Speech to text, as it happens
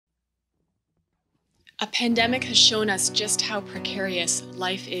A pandemic has shown us just how precarious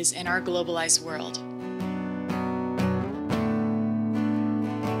life is in our globalized world.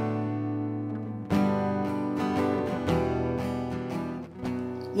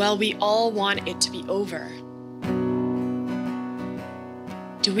 While we all want it to be over,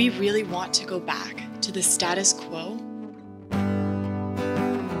 do we really want to go back to the status quo?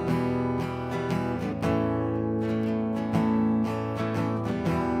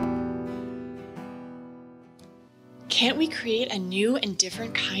 Can't we create a new and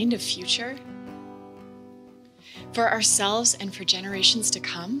different kind of future for ourselves and for generations to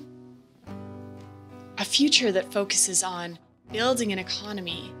come? A future that focuses on building an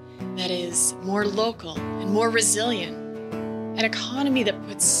economy that is more local and more resilient, an economy that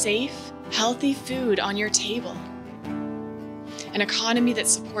puts safe, healthy food on your table, an economy that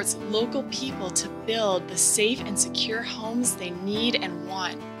supports local people to build the safe and secure homes they need and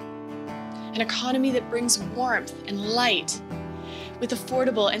want, an economy that brings warmth and light with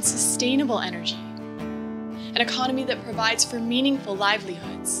affordable and sustainable energy, an economy that provides for meaningful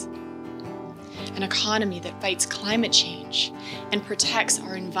livelihoods, an economy that fights climate change and protects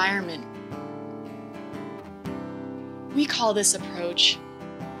our environment. We call this approach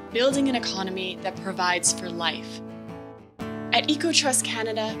building an economy that provides for life. At EcoTrust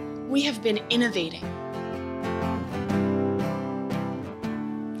Canada, we have been innovating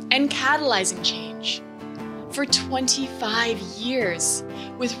and catalyzing change for 25 years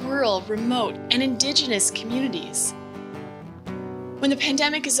with rural, remote, and Indigenous communities. When the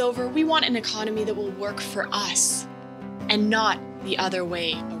pandemic is over, we want an economy that will work for us and not the other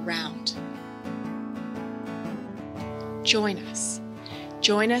way around. Join us.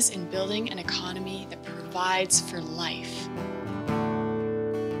 Join us in building an economy that provides for life.